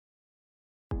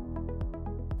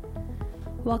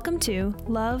Welcome to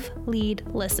Love, Lead,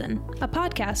 Listen, a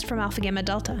podcast from Alpha Gamma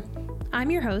Delta. I'm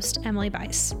your host, Emily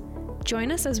Bice.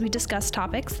 Join us as we discuss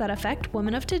topics that affect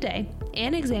women of today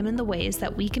and examine the ways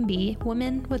that we can be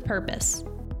women with purpose.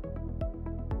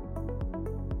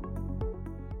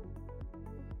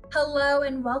 Hello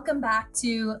and welcome back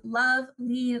to Love,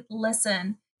 Lead,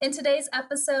 Listen. In today's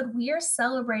episode, we are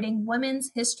celebrating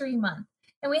Women's History Month,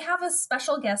 and we have a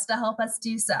special guest to help us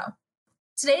do so.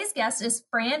 Today's guest is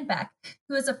Fran Beck,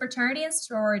 who is a fraternity and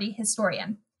sorority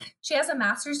historian. She has a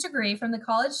master's degree from the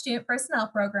College Student Personnel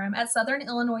Program at Southern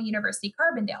Illinois University,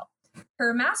 Carbondale.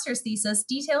 Her master's thesis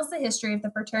details the history of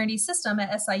the fraternity system at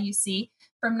SIUC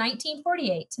from 1948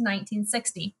 to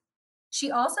 1960. She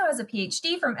also has a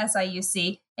PhD from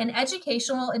SIUC in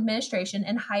Educational Administration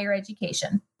and Higher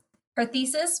Education. Her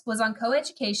thesis was on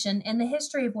coeducation and the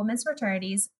history of women's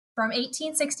fraternities from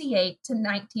 1868 to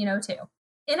 1902.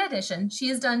 In addition, she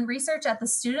has done research at the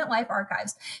Student Life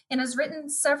Archives and has written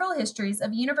several histories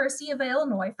of University of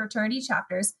Illinois fraternity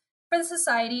chapters for the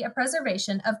Society of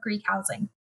Preservation of Greek Housing.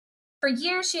 For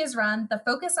years, she has run the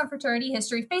Focus on Fraternity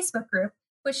History Facebook group,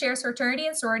 which shares fraternity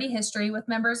and sorority history with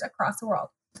members across the world.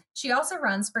 She also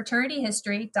runs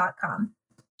fraternityhistory.com.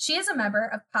 She is a member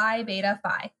of Pi Beta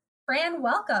Phi. Fran,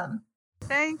 welcome.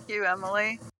 Thank you,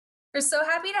 Emily. We're so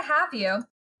happy to have you.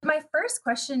 My first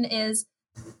question is,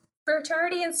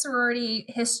 fraternity and sorority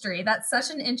history, that's such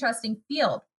an interesting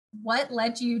field. What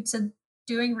led you to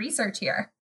doing research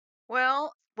here?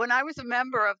 Well, when I was a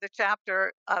member of the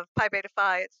chapter of Pi Beta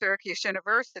Phi at Syracuse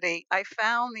University, I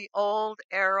found the old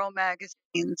Arrow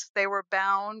magazines. They were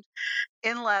bound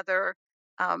in leather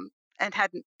and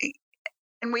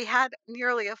we had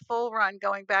nearly a full run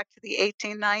going back to the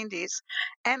 1890s.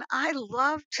 And I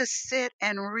loved to sit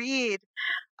and read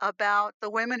about the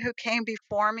women who came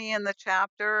before me in the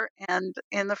chapter and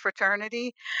in the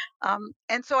fraternity.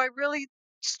 And so I really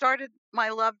started my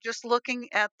love just looking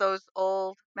at those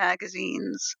old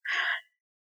magazines.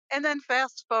 And then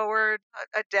fast forward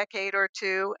a decade or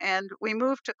two, and we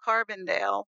moved to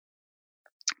Carbondale,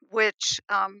 which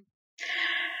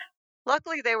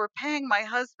luckily they were paying my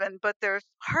husband, but there's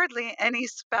hardly any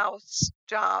spouse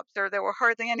jobs, or there were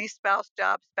hardly any spouse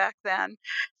jobs back then.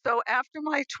 So after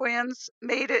my twins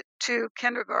made it to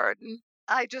kindergarten,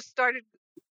 that's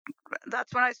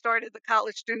when I started the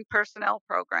College Student Personnel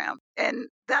Program. And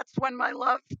that's when my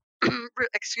love,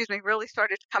 really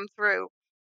started to come through.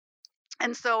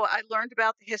 And so I learned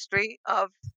about the history of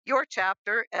your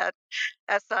chapter at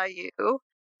SIU.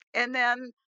 And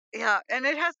then and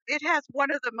it has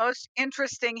one of the most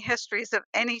interesting histories of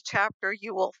any chapter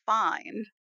you will find,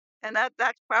 and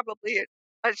that's probably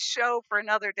a show for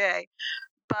another day.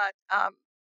 But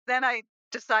then I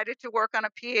decided to work on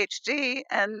a PhD,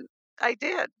 and I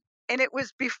did. And it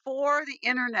was before the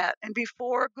internet and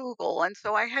before Google, and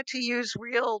so I had to use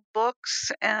real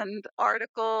books and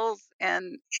articles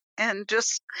and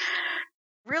just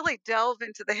really delve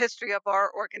into the history of our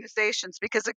organizations,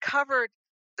 because it covered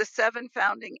the 7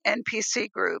 founding NPC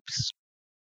groups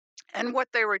and what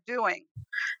they were doing.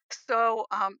 So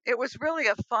it was really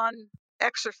a fun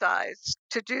exercise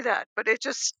to do that, but it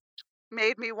just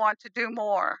made me want to do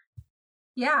more.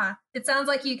 Yeah, it sounds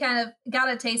like you kind of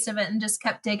got a taste of it and just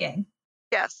kept digging.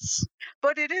 Yes,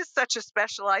 but it is such a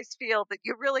specialized field that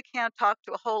you really can't talk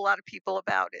to a whole lot of people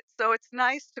about it. So it's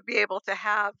nice to be able to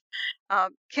have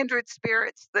kindred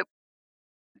spirits that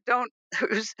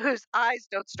whose eyes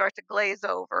don't start to glaze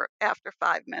over after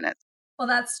 5 minutes. Well,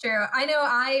 that's true. I know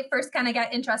I first kind of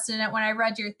got interested in it when I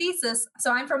read your thesis.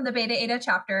 So I'm from the Beta Eta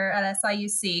chapter at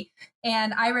SIUC,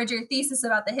 and I read your thesis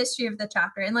about the history of the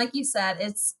chapter. And like you said,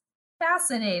 it's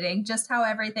fascinating just how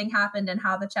everything happened and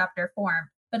how the chapter formed.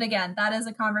 But again, that is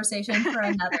a conversation for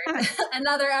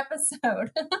another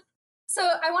episode. So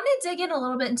I want to dig in a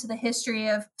little bit into the history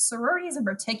of sororities in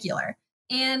particular.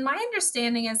 And my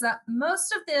understanding is that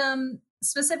most of them,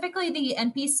 specifically the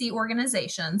NPC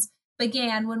organizations,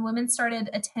 began when women started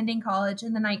attending college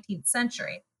in the 19th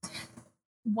century.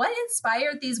 What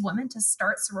inspired these women to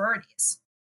start sororities?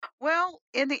 Well,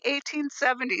 in the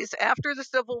 1870s, after the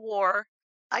Civil War,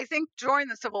 I think during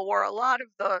the Civil War, a lot of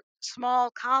the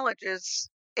small colleges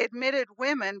admitted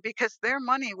women because their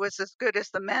money was as good as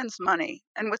the men's money.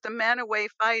 And with the men away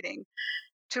fighting,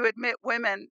 to admit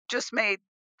women just made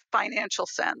financial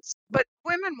sense. But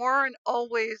women weren't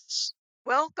always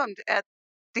welcomed at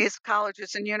these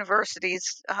colleges and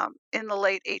universities in the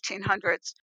late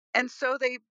 1800s. And so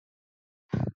they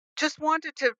just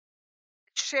wanted to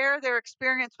share their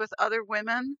experience with other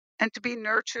women and to be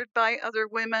nurtured by other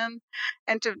women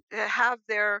and to have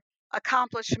their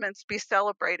accomplishments be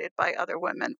celebrated by other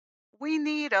women. We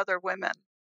need other women.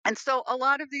 And so a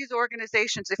lot of these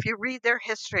organizations, if you read their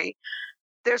history,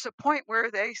 there's a point where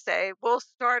they say, we'll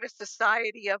start a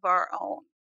society of our own.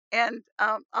 And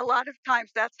a lot of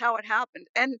times that's how it happened.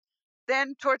 And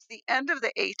then towards the end of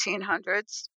the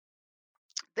 1800s,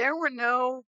 there were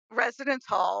no residence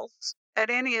halls at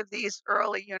any of these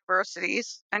early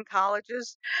universities and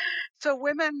colleges. So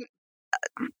women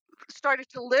started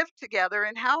to live together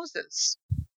in houses,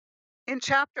 in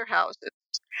chapter houses.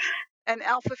 And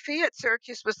Alpha Phi at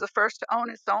Syracuse was the first to own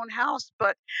its own house,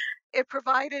 but it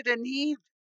provided a need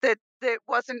that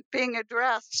wasn't being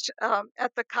addressed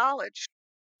at the college.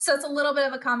 So it's a little bit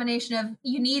of a combination of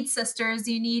you need sisters,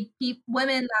 you need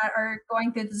women that are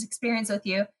going through this experience with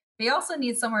you, but you also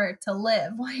need somewhere to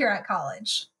live while you're at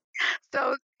college.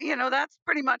 So, that's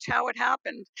pretty much how it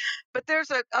happened. But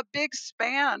there's a big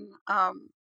span.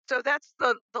 So that's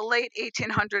the late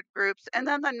 1800 groups. And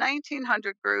then the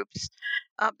 1900 groups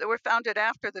that were founded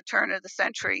after the turn of the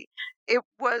century. It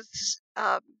was,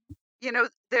 the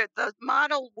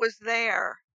model was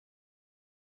there.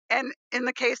 And in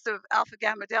the case of Alpha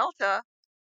Gamma Delta,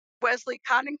 Wesley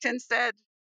Coddington said,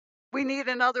 we need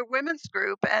another women's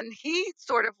group. And he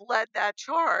sort of led that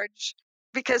charge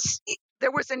because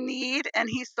there was a need and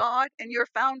he saw it, and your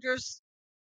founders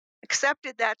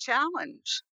accepted that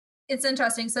challenge. It's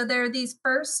interesting. So there are these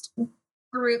first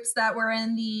groups that were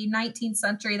in the 19th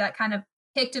century that kind of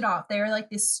kicked it off. They were like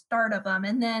the start of them.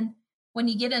 And then when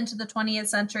you get into the 20th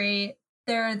century,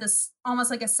 they're this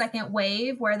almost like a second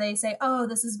wave where they say, oh,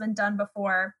 this has been done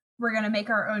before. We're going to make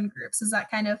our own groups. Is that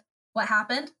kind of what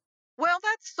happened? Well,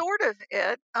 that's sort of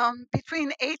it. Between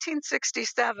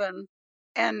 1867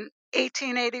 and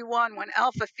 1881, when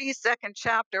Alpha Phi's second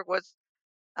chapter was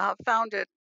founded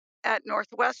at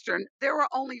Northwestern, there were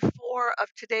only 4 of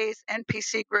today's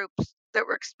NPC groups that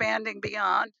were expanding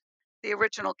beyond the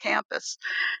original campus.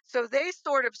 So they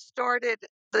sort of started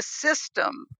the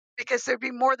system because there'd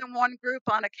be more than one group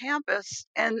on a campus.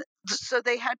 And so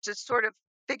they had to sort of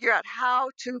figure out how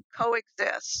to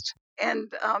coexist.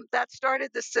 And that started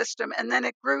the system. And then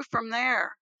it grew from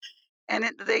there.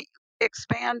 And they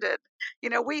expanded.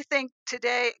 We think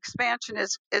today expansion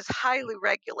is highly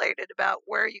regulated about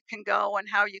where you can go and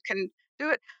how you can do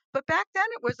it. But back then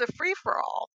it was a free for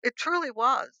all. It truly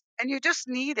was. And you just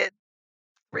needed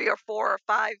 3 or 4 or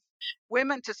 5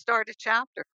 women to start a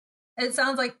chapter. It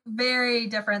sounds like very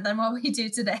different than what we do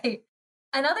today.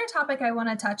 Another topic I want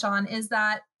to touch on is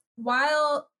that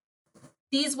while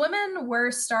these women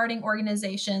were starting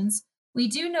organizations, we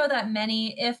do know that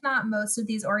many, if not most of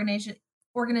these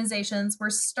organizations were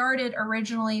started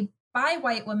originally by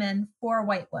white women for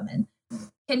white women.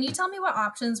 Can you tell me what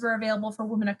options were available for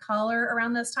women of color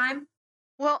around this time?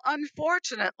 Well,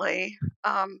 unfortunately,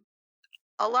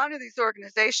 a lot of these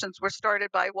organizations were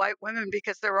started by white women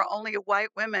because there were only white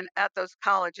women at those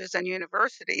colleges and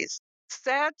universities.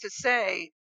 Sad to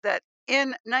say that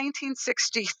in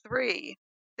 1963,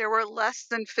 there were less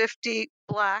than 50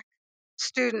 Black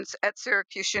students at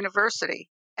Syracuse University,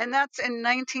 and that's in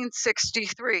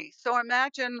 1963. So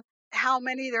imagine how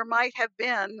many there might have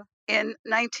been in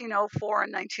 1904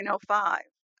 and 1905.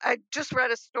 I just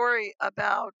read a story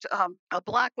about a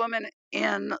Black woman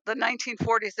in the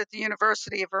 1940s at the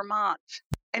University of Vermont,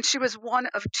 and she was one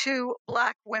of 2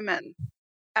 Black women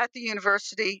at the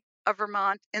University of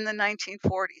Vermont in the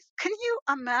 1940s. Can you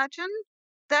imagine?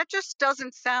 That just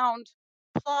doesn't sound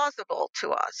plausible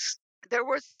to us. There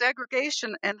was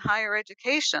segregation in higher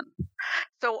education.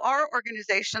 So our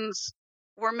organizations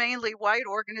were mainly white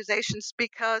organizations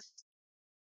because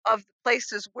of the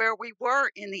places where we were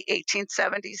in the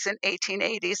 1870s and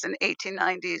 1880s and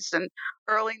 1890s and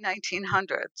early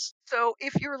 1900s. So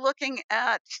if you're looking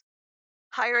at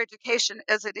higher education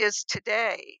as it is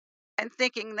today and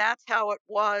thinking that's how it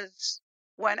was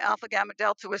when Alpha Gamma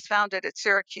Delta was founded at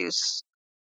Syracuse,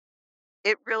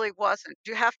 it really wasn't.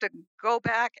 You have to go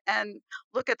back and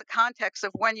look at the context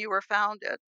of when you were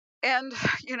founded. And,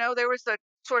 there was a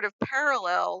sort of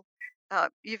parallel.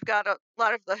 You've got a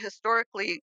lot of the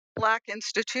historically Black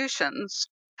institutions,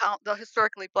 the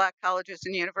historically Black colleges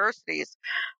and universities,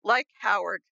 like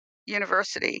Howard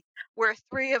University, where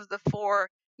 3 of the 4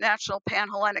 National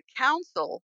Panhellenic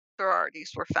Council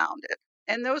sororities were founded.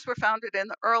 And those were founded in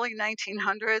the early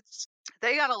 1900s.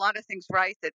 They got a lot of things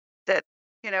right that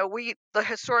the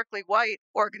historically white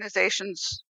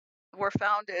organizations were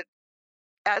founded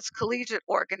as collegiate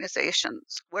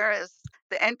organizations, whereas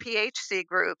the NPHC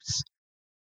groups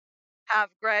have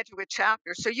graduate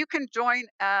chapters. So you can join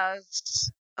as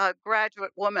a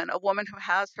graduate woman, a woman who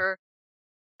has her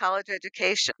college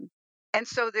education. And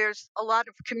so there's a lot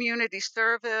of community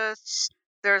service.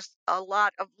 There's a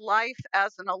lot of life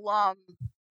as an alum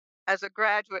as a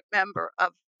graduate member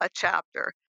of a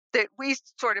chapter that we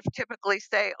sort of typically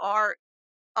say are,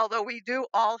 although we do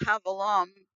all have alum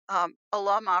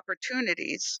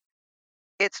opportunities,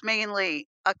 it's mainly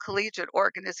a collegiate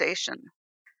organization.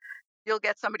 You'll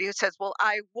get somebody who says, "Well,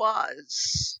 I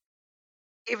was,"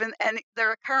 and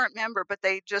they're a current member, but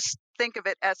they just think of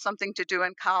it as something to do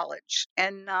in college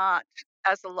and not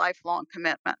as a lifelong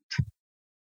commitment.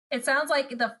 It sounds like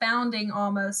the founding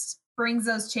almost brings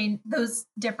those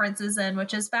differences in,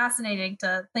 which is fascinating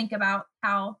to think about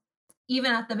how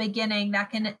even at the beginning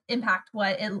that can impact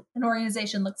what an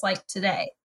organization looks like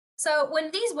today. So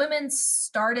when these women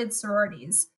started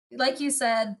sororities, like you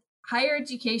said, higher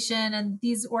education and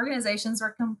these organizations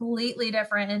were completely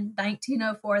different in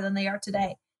 1904 than they are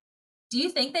today. Do you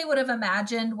think they would have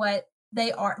imagined what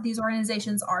these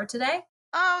organizations are today?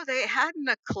 Oh, they hadn't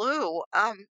a clue.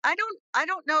 I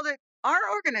don't know that our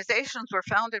organizations were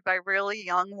founded by really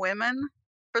young women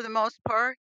for the most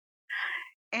part.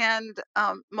 And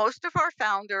most of our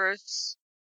founders,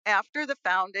 after the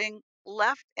founding,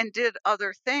 left and did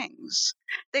other things.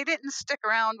 They didn't stick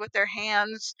around with their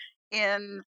hands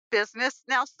in business.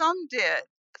 Now, some did.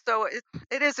 So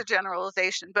it is a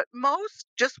generalization, but most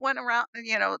just went around,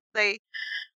 they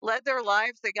led their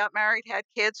lives, they got married, had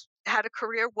kids, had a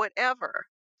career, whatever.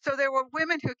 So there were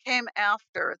women who came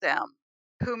after them,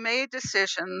 who made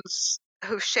decisions,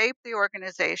 who shaped the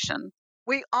organization.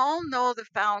 We all know the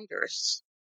founders.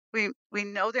 We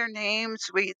know their names.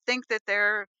 We think that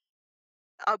they're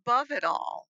above it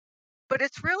all. But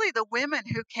it's really the women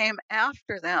who came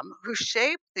after them who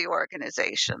shaped the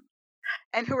organization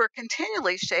and who are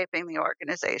continually shaping the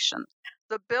organization,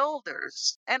 the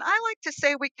builders. And I like to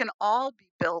say we can all be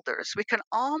builders. We can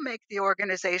all make the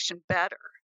organization better.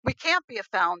 We can't be a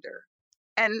founder,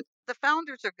 and the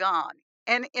founders are gone.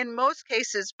 And in most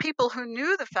cases, people who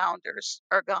knew the founders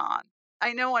are gone.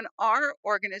 I know in our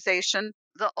organization,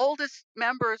 the oldest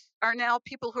members are now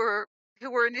people who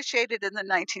were initiated in the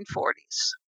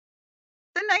 1940s.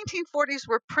 The 1940s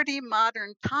were pretty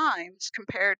modern times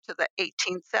compared to the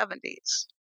 1870s.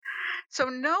 So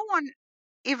no one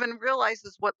even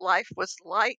realizes what life was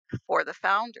like for the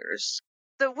founders.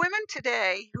 The women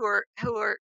today who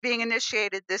are being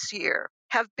initiated this year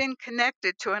have been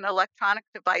connected to an electronic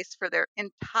device for their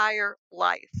entire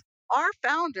life. Our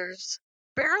founders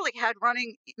barely had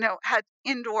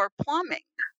indoor plumbing.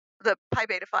 The Pi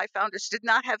Beta Phi founders did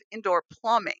not have indoor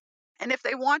plumbing. And if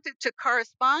they wanted to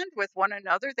correspond with one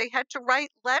another, they had to write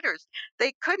letters.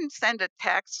 They couldn't send a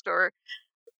text or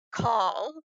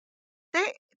call.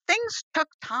 They Things took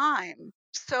time.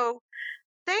 So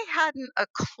they hadn't a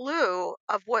clue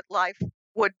of what life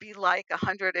would be like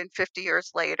 150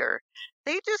 years later.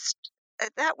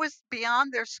 That was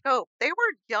beyond their scope. They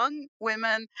were young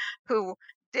women who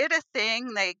did a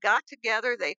thing, they got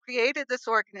together, they created this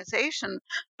organization,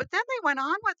 but then they went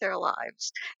on with their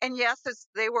lives. And yes, as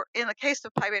they were, in the case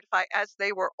of Pi Beta Phi, as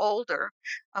they were older,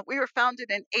 we were founded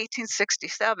in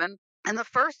 1867, and the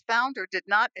first founder did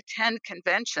not attend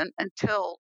convention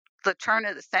until the turn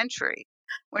of the century,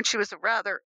 when she was a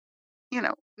rather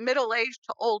middle-aged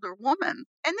to older woman.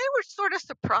 And they were sort of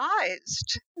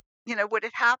surprised, what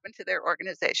had happened to their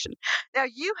organization. Now,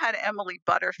 you had Emily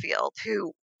Butterfield,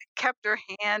 who kept her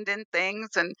hand in things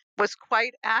and was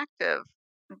quite active.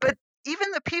 But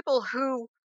even the people who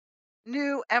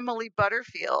knew Emily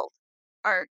Butterfield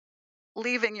are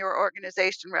leaving your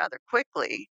organization rather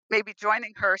quickly, maybe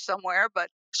joining her somewhere, but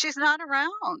she's not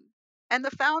around. And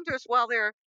the founders, while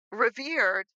they're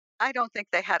revered, I don't think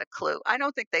they had a clue. I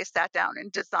don't think they sat down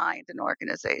and designed an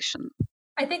organization.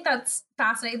 I think that's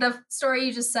fascinating. The story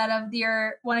you just said of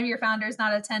one of your founders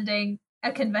not attending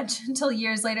a convention until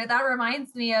years later, that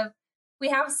reminds me of, we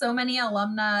have so many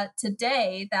alumna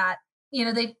today that,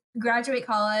 they graduate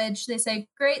college, they say,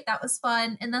 great, that was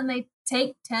fun. And then they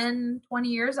take 10, 20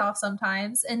 years off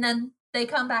sometimes. And then they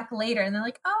come back later and they're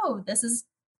like, oh, this is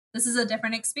a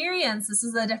different experience. This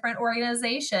is a different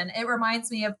organization. It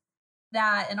reminds me of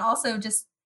that. And also just,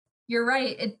 you're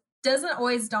right. It doesn't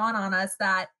always dawn on us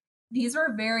that these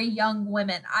were very young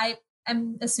women. I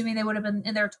am assuming they would have been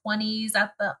in their 20s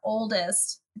at the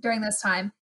oldest during this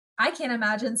time. I can't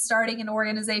imagine starting an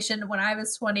organization when I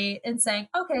was 20 and saying,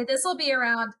 okay, this will be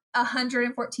around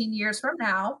 114 years from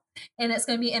now, and it's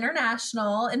going to be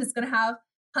international, and it's going to have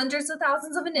hundreds of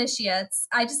thousands of initiates.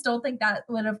 I just don't think that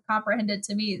would have comprehended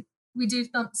to me. We do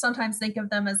sometimes think of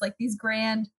them as like these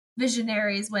grand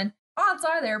visionaries, when odds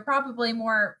are they're probably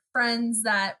more friends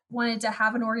that wanted to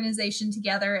have an organization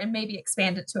together and maybe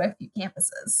expand it to a few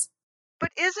campuses.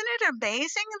 But isn't it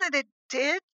amazing that it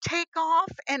did take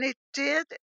off and it did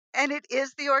and it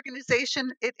is the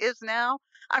organization it is now.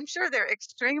 I'm sure they're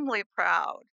extremely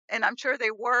proud, and I'm sure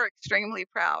they were extremely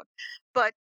proud.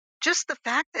 But just the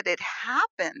fact that it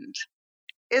happened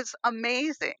is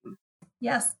amazing.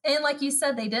 Yes. And like you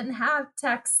said, they didn't have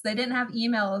texts, they didn't have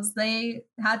emails. They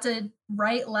had to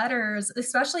write letters,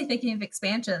 especially thinking of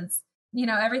expansions.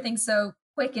 Everything's so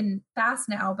quick and fast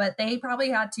now, but they probably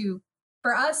had to.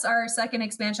 For us, our second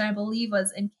expansion, I believe,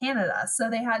 was in Canada. So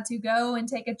they had to go and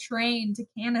take a train to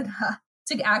Canada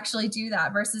to actually do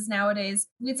that versus nowadays,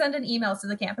 we'd send an email to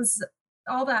the campus.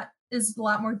 All that is a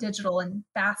lot more digital and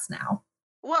fast now.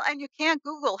 Well, and you can't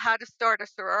Google how to start a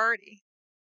sorority.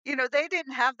 They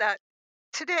didn't have that.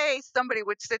 Today, somebody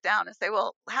would sit down and say,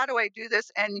 "Well, how do I do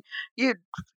this?" And you'd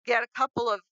get a couple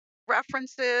of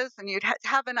references and you'd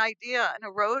have an idea and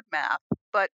a roadmap.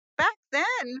 But back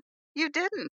then, you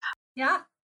didn't. Yeah.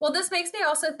 Well, this makes me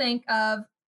also think of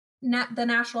the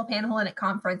National Panhellenic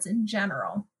Conference in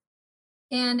general.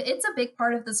 And it's a big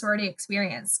part of the sorority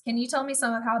experience. Can you tell me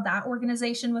some of how that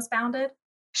organization was founded?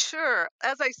 Sure.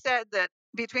 As I said, that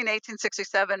between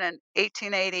 1867 and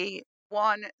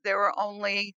 1881, there were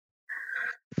only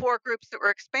four groups that were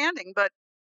expanding, but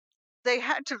they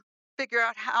had to figure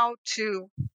out how to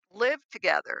live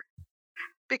together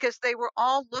because they were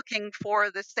all looking for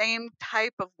the same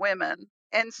type of women.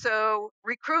 And so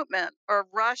recruitment, or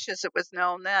rush as it was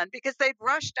known then, because they'd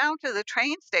rush down to the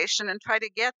train station and try to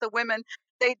get the women.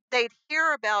 They'd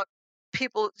hear about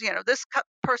people, this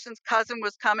person's cousin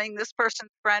was coming, this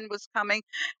person's friend was coming,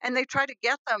 and they try to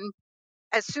get them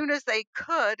as soon as they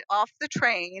could off the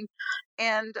train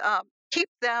and keep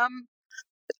them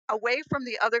away from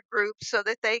the other groups so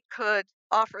that they could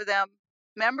offer them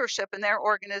membership in their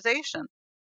organization.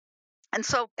 And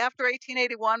so after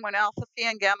 1881, when Alpha Phi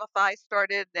and Gamma Phi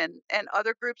started and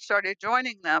other groups started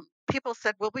joining them, people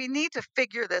said, well, we need to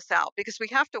figure this out because we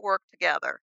have to work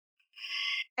together.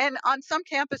 And on some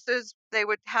campuses, they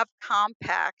would have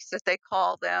compacts, that they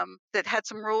call them, that had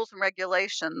some rules and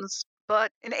regulations.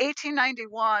 But in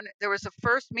 1891, there was a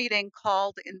first meeting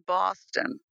called in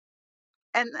Boston.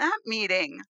 And that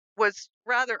meeting was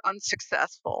rather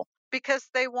unsuccessful because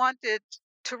they wanted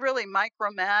to really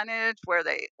micromanage where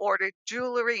they ordered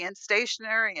jewelry and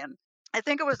stationery. And I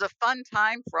think it was a fun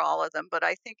time for all of them, but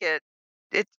I think it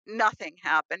nothing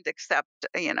happened except,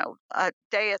 a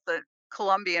day at the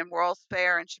Columbian World's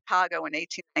Fair in Chicago in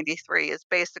 1893 is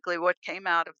basically what came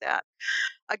out of that.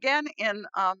 Again, in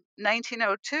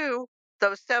 1902,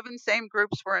 those seven same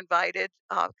groups were invited.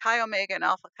 Chi Omega and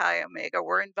Alpha Chi Omega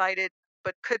were invited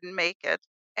but couldn't make it.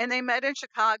 And they met in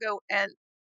Chicago, and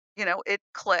it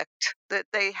clicked that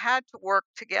they had to work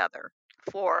together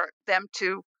for them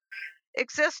to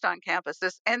exist on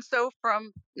campuses. And so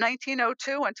from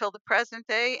 1902 until the present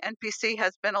day, NPC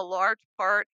has been a large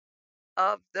part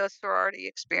of the sorority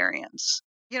experience.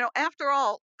 After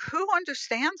all, who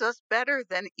understands us better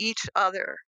than each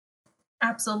other?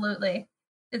 Absolutely.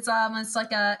 It's almost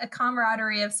like a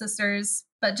camaraderie of sisters,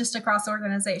 but just across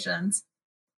organizations.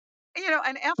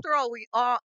 And after all,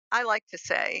 I like to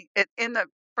say it in the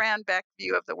Fran Beck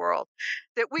view of the world,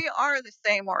 that we are the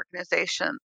same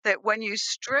organization, that when you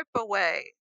strip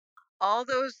away all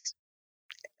those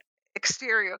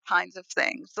exterior kinds of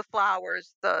things, the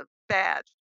flowers, the badge,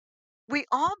 we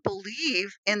all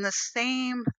believe in the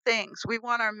same things. We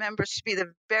want our members to be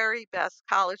the very best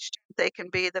college student they can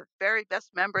be, the very best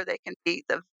member they can be,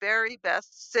 the very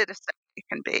best citizen they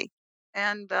can be.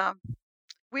 And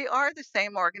we are the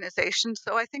same organization.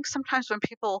 So I think sometimes when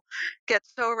people get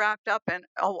so wrapped up in,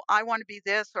 oh, I want to be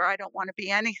this or I don't want to be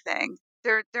anything,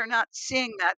 they're not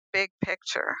seeing that big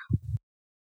picture.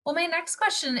 Well, my next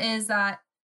question is that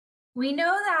we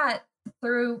know that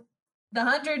through the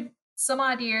 100 some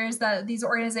odd years that these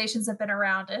organizations have been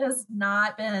around, it has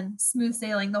not been smooth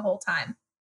sailing the whole time.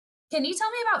 Can you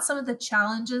tell me about some of the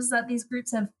challenges that these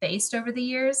groups have faced over the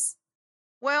years?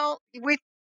 Well, we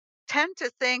tend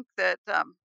to think that the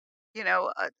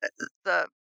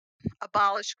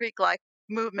abolish Greek life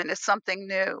movement is something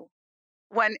new,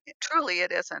 when truly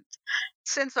it isn't.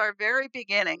 Since our very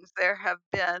beginnings, there have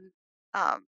been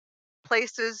um,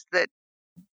 places that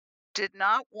did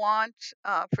not want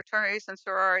fraternities and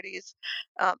sororities.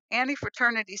 Anti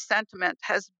fraternity sentiment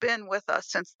has been with us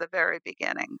since the very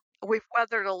beginning. We've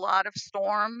weathered a lot of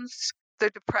storms, the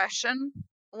Depression,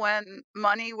 when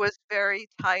money was very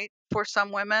tight for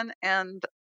some women and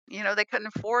they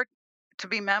couldn't afford to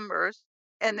be members,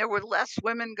 and there were less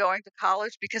women going to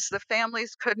college because the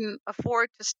families couldn't afford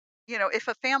to. If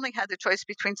a family had the choice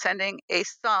between sending a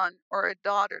son or a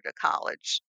daughter to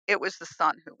college, it was the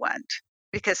son who went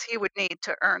because he would need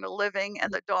to earn a living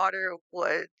and the daughter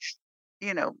would,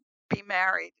 you know, be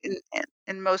married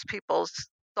in most people's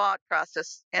thought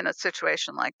process in a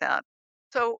situation like that.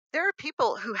 So there are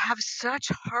people who have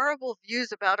such horrible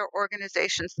views about our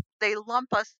organizations. They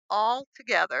lump us all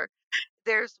together.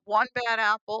 There's one bad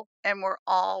apple and we're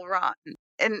all rotten.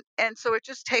 And so it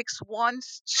just takes one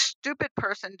stupid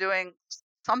person doing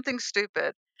something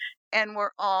stupid and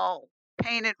we're all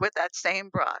painted with that same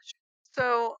brush.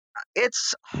 So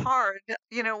it's hard.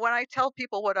 When I tell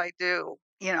people what I do,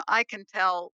 I can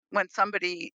tell when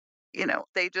somebody,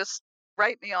 they just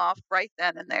write me off right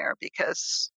then and there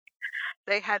because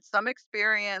they had some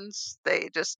experience. They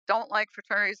just don't like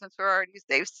fraternities and sororities.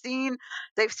 They've seen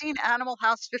Animal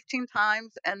House 15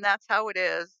 times and that's how it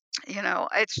is.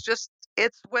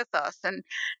 It's with us,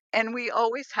 and we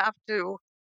always have to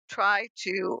try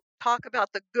to talk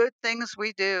about the good things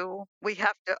we do. We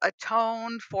have to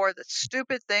atone for the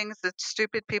stupid things that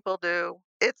stupid people do.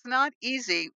 It's not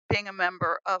easy being a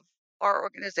member of our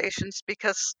organizations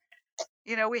because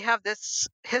we have this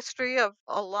history of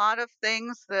a lot of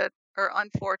things that are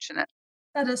unfortunate.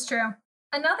 That is true.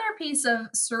 Another piece of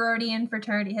sorority and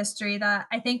fraternity history that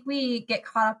I think we get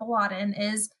caught up a lot in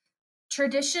is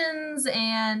traditions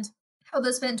and how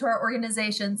those fit into our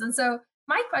organizations. And so,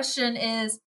 my question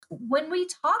is, when we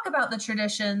talk about the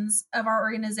traditions of our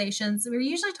organizations, we're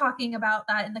usually talking about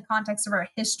that in the context of our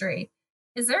history.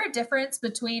 Is there a difference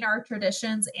between our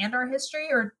traditions and our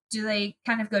history, or do they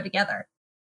kind of go together?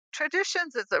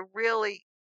 Traditions is a really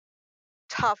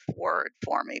tough word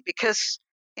for me because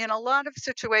in a lot of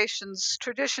situations,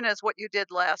 tradition is what you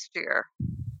did last year.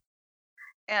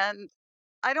 And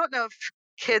I don't know if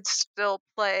kids still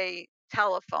play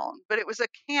telephone, but it was a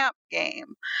camp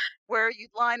game where you'd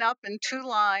line up in two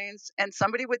lines and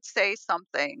somebody would say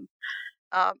something,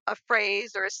 a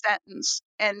phrase or a sentence,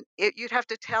 and you'd have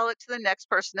to tell it to the next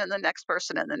person and the next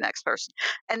person and the next person.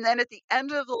 And then at the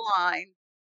end of the line,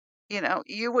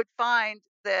 you would find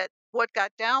that what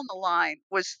got down the line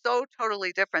was so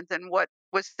totally different than what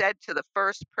was said to the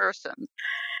first person.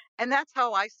 And that's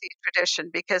how I see tradition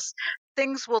because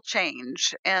things will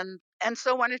change. And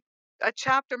so when a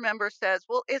chapter member says,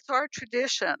 well, it's our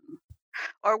tradition,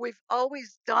 or we've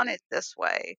always done it this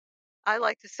way, I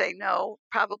like to say, no,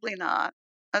 probably not.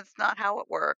 That's not how it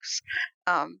works.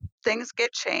 Things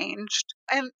get changed.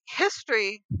 And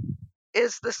history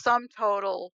is the sum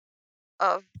total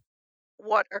of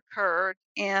what occurred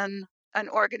in an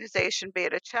organization, be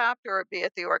it a chapter or be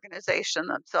it the organization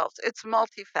themselves. It's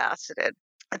multifaceted.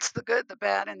 It's the good, the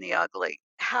bad, and the ugly.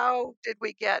 How did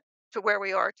we get to where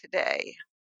we are today?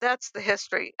 That's the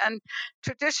history. And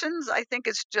traditions, I think,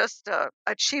 is just a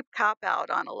cheap cop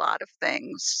out on a lot of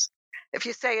things. If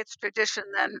you say it's tradition,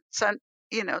 then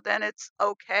it's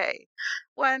okay.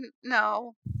 When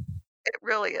no, it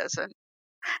really isn't.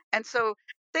 And so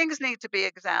things need to be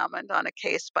examined on a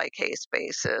case by case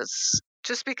basis.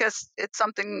 Just because it's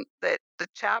something that the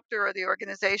chapter or the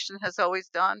organization has always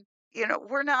done,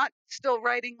 we're not still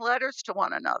writing letters to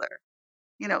one another.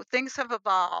 Things have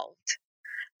evolved.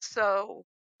 So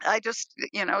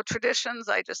traditions,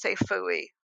 I just say phooey.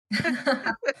 But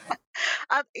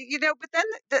then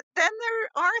there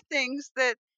are things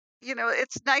that,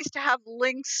 it's nice to have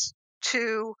links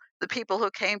to the people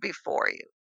who came before you.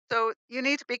 So you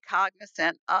need to be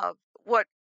cognizant of what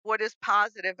is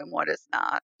positive and what is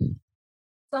not.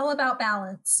 It's all about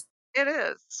balance. It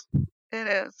is. It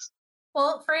is.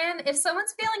 Well, Fran, if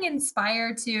someone's feeling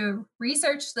inspired to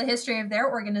research the history of their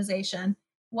organization,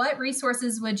 what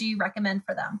resources would you recommend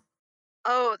for them?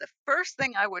 Oh, the first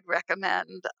thing I would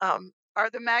recommend are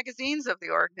the magazines of the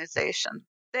organization.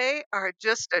 They are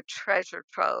just a treasure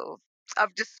trove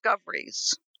of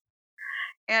discoveries.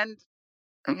 And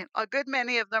a good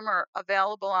many of them are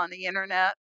available on the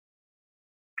internet,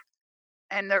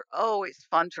 and they're always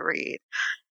fun to read.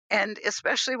 And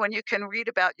especially when you can read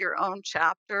about your own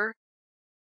chapter.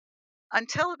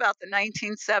 Until about the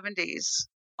 1970s,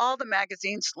 all the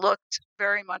magazines looked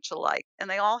very much alike, and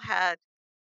they all had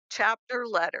chapter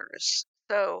letters.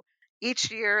 So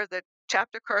each year, the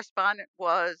chapter correspondent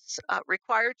was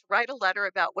required to write a letter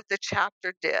about what the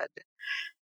chapter did,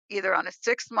 either on a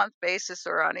 6-month basis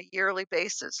or on a yearly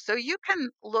basis. So you can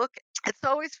look, it's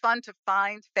always fun to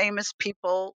find famous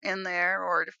people in there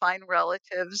or to find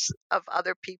relatives of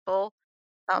other people.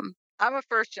 I'm a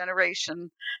first generation,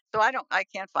 so I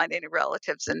can't find any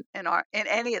relatives in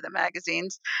any of the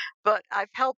magazines, but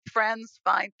I've helped friends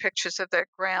find pictures of their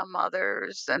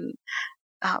grandmothers, and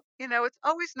it's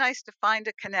always nice to find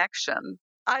a connection.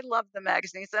 I love the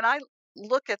magazines, and I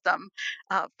look at them.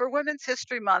 For Women's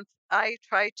History Month, I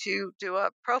try to do a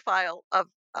profile of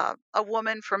a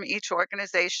woman from each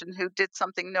organization who did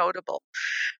something notable.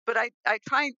 But I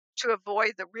try to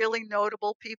avoid the really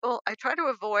notable people. I try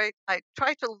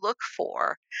to look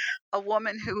for a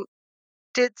woman who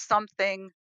did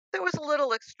something that was a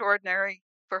little extraordinary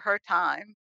for her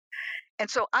time. And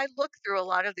so I look through a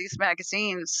lot of these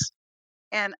magazines,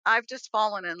 and I've just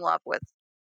fallen in love with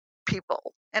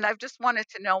people. And I've just wanted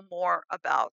to know more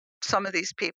about some of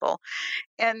these people.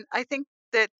 And I think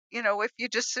that, if you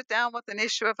just sit down with an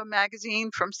issue of a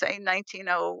magazine from, say,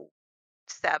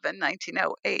 1907,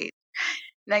 1908,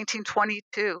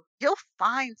 1922, you'll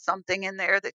find something in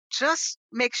there that just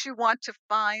makes you want to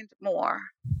find more.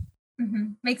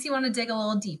 Makes you want to dig a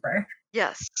little deeper.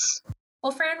 Yes.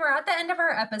 Well, Fran, we're at the end of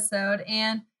our episode,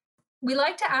 and we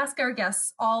like to ask our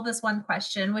guests all this one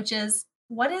question, which is,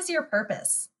 what is your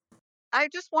purpose? I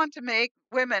just want to make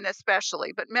women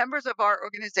especially, but members of our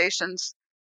organizations,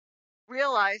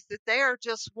 realize that they are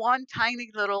just one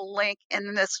tiny little link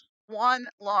in this one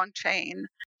long chain.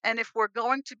 And if we're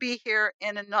going to be here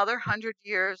in another 100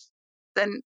 years,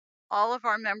 then all of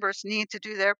our members need to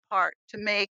do their part to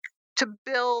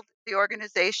build the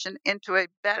organization into a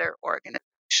better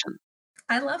organization.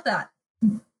 I love that.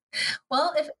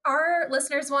 Well, if our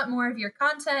listeners want more of your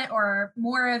content or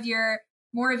more of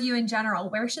you in general,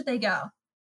 where should they go?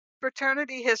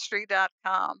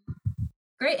 Fraternityhistory.com.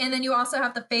 Great. And then you also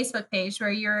have the Facebook page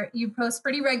where you post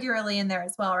pretty regularly in there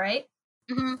as well, right?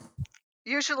 Mm-hmm.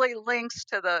 Usually links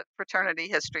to the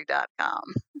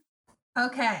fraternityhistory.com.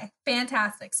 Okay,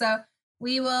 fantastic. So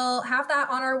we will have that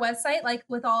on our website, like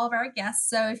with all of our guests.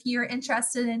 So if you're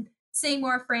interested in seeing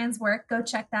more of Fran's work, go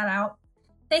check that out.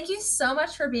 Thank you so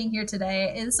much for being here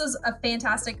today. This was a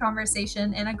fantastic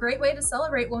conversation and a great way to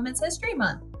celebrate Women's History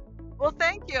Month. Well,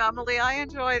 thank you, Emily. I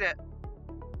enjoyed it.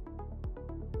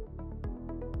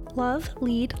 Love,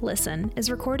 Lead, Listen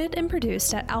is recorded and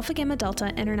produced at Alpha Gamma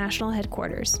Delta International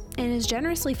Headquarters and is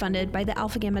generously funded by the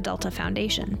Alpha Gamma Delta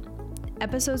Foundation.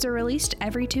 Episodes are released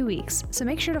every 2 weeks, so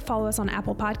make sure to follow us on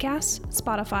Apple Podcasts,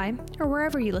 Spotify, or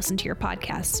wherever you listen to your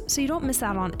podcasts so you don't miss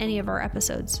out on any of our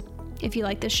episodes. If you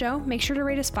like this show, make sure to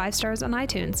rate us 5 stars on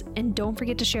iTunes and don't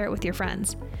forget to share it with your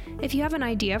friends. If you have an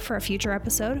idea for a future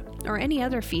episode or any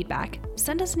other feedback,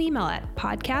 send us an email at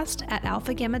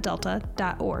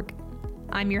podcast@alphagammadelta.org.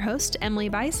 I'm your host, Emily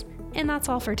Bice, and that's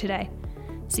all for today.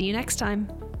 See you next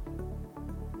time.